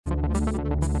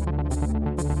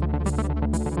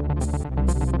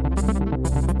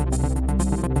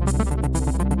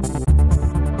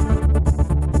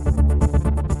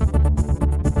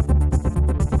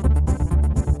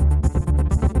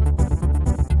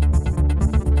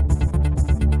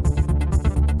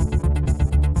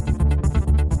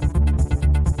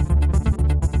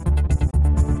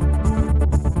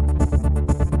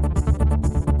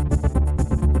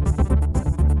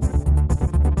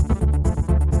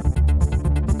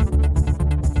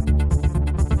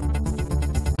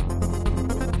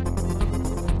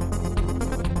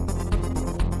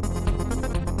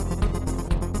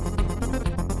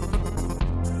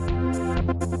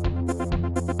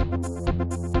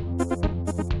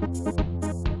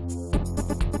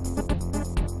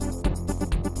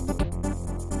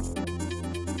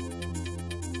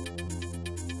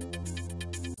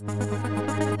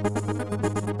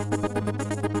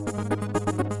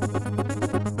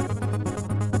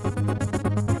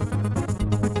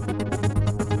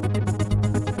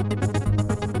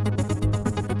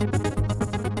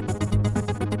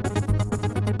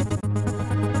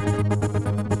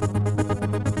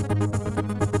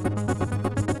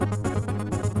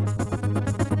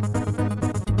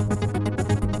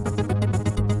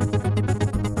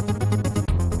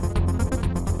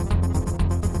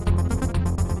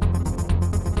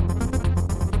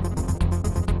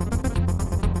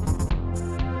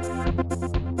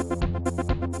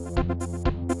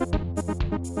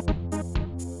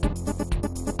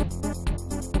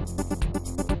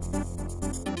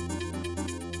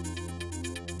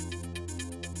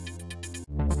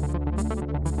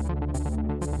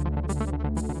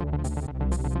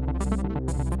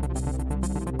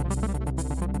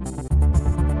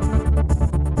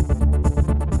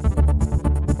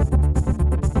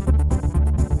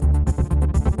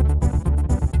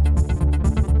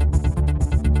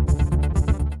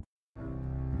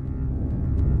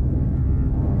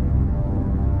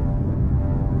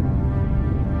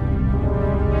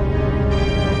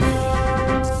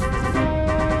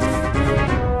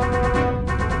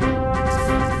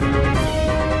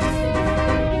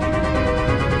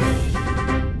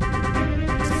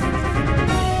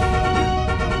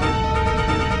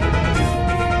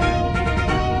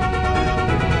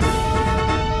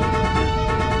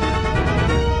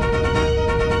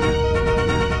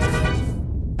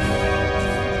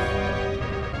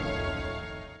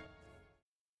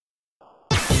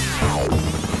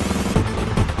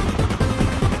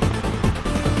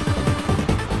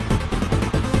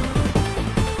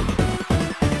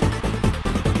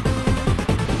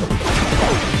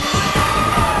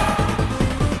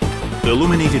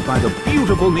Illuminated by the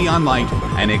beautiful neon light,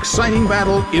 an exciting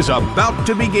battle is about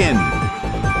to begin.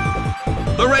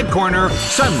 The red corner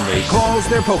suddenly calls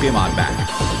their Pokémon back.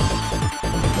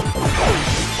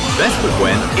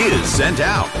 Vespiquen is sent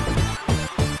out.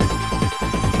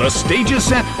 The stage is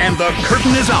set and the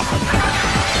curtain is up.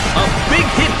 A big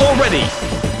hit already.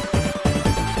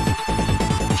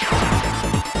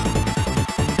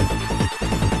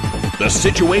 The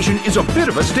situation is a bit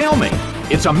of a stalemate.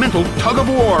 It's a mental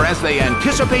tug-of-war as they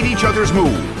anticipate each other's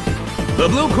move. The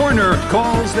blue corner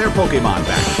calls their Pokémon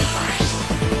back.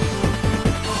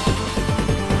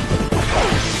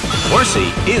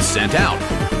 Horsea is sent out.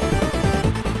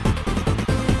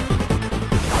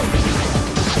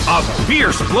 A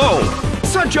fierce blow!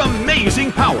 Such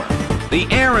amazing power! The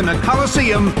air in the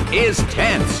Colosseum is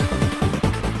tense.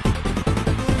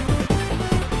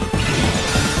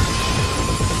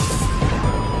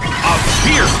 A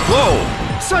fierce blow!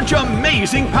 Such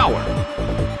amazing power!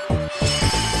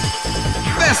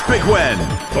 Vespiquen!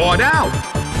 Thawed out!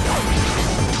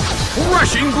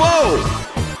 Rushing blow!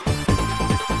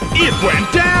 It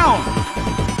went down!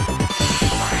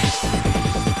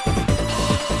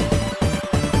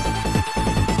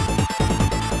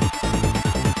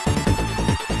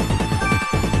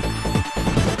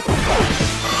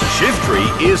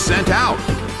 Shiftry is sent out.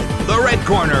 The red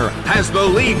corner has the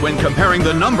lead when comparing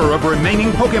the number of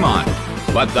remaining Pokémon.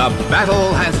 But the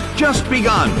battle has just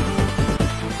begun.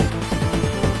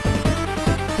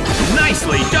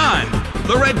 Nicely done!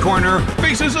 The red corner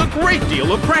faces a great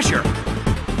deal of pressure.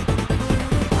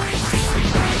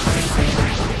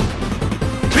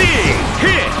 Big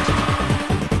hit!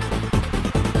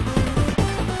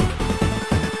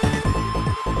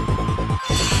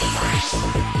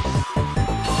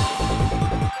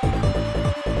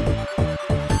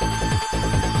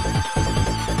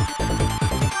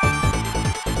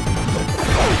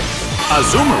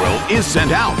 Azumarill is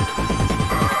sent out.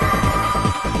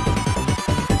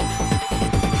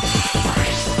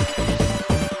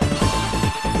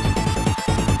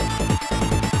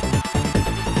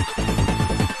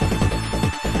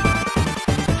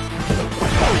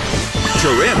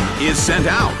 Cherrim is sent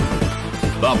out.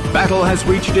 The battle has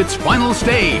reached its final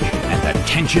stage, and the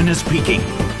tension is peaking.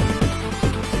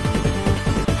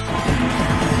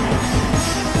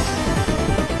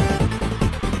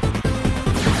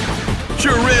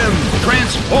 Cherrim,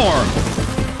 transform!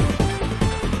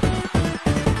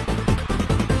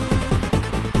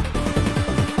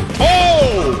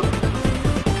 Oh!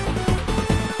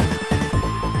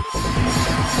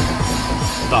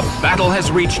 The battle has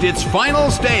reached its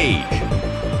final stage.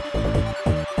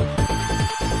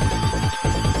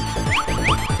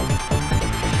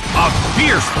 A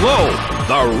fierce blow!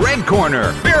 The red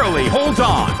corner barely holds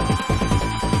on.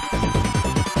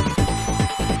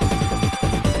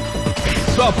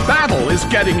 The battle is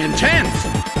getting intense!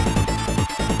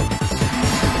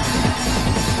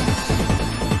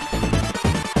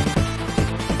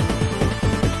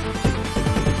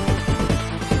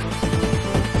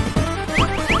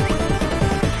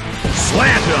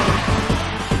 Slammed him!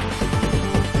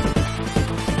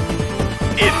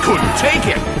 It couldn't take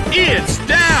it! It's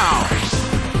down!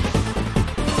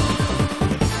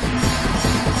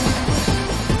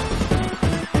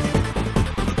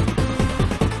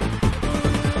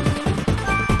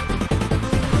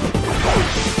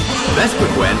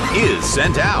 Vespiquen is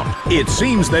sent out. It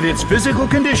seems that its physical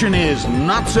condition is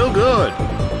not so good.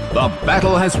 The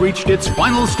battle has reached its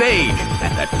final stage,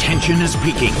 and the tension is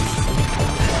peaking.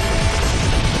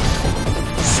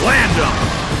 Slammed him!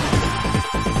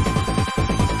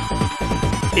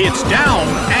 It's down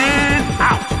and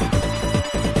out!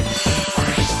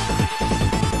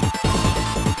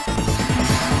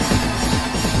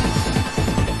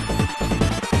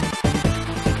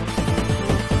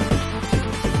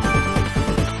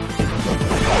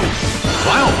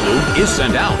 Vileplume is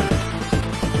sent out.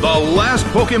 The last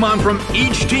Pokémon from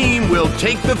each team will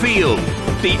take the field.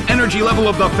 The energy level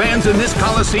of the fans in this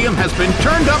Coliseum has been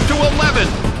turned up to 11.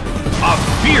 A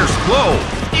fierce blow.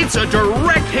 It's a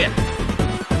direct hit.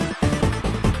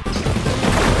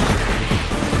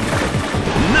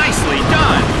 Nicely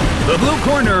done. The blue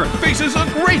corner faces a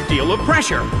great deal of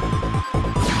pressure.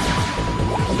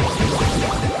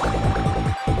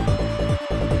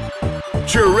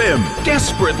 Cherrim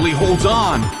desperately holds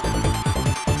on.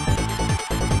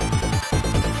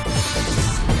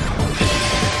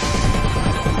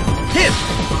 Hit!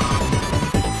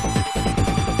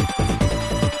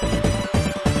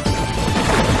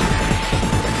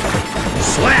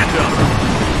 Slammed him!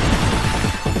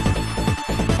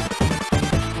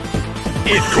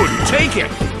 It couldn't take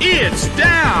it! It's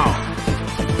down!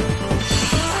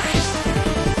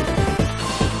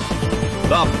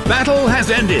 The battle has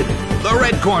ended. The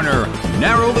red corner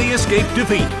narrowly escaped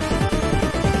defeat.